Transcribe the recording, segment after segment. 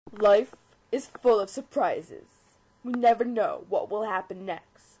Life is full of surprises. We never know what will happen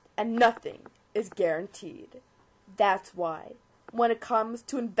next, and nothing is guaranteed. That's why, when it comes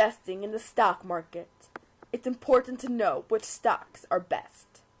to investing in the stock market, it's important to know which stocks are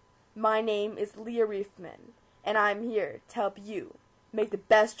best. My name is Leah Reifman, and I'm here to help you make the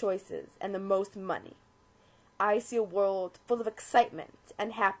best choices and the most money. I see a world full of excitement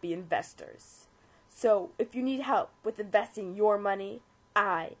and happy investors. So, if you need help with investing your money,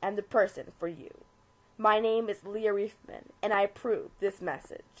 I am the person for you. My name is Leah Reifman, and I approve this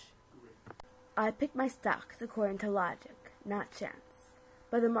message. I pick my stocks according to logic, not chance.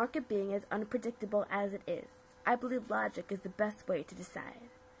 But the market being as unpredictable as it is, I believe logic is the best way to decide.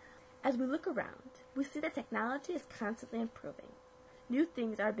 As we look around, we see that technology is constantly improving. New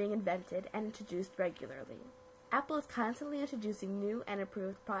things are being invented and introduced regularly. Apple is constantly introducing new and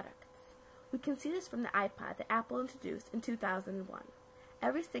improved products. We can see this from the iPod that Apple introduced in 2001.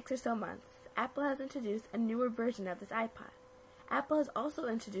 Every 6 or so months, Apple has introduced a newer version of this iPod. Apple has also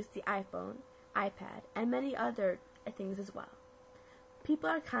introduced the iPhone, iPad, and many other things as well. People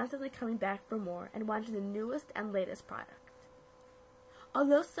are constantly coming back for more and wanting the newest and latest product.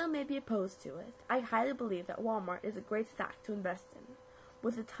 Although some may be opposed to it, I highly believe that Walmart is a great stock to invest in.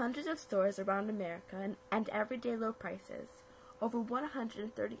 With its hundreds of stores around America and everyday low prices, over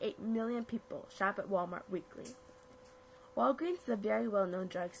 138 million people shop at Walmart weekly. Walgreens is a very well-known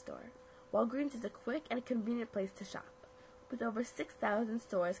drugstore. Walgreens is a quick and convenient place to shop. With over 6,000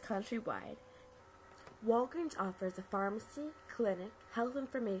 stores countrywide, Walgreens offers a pharmacy, clinic, health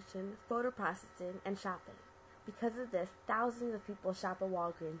information, photo processing, and shopping. Because of this, thousands of people shop at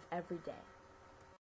Walgreens every day.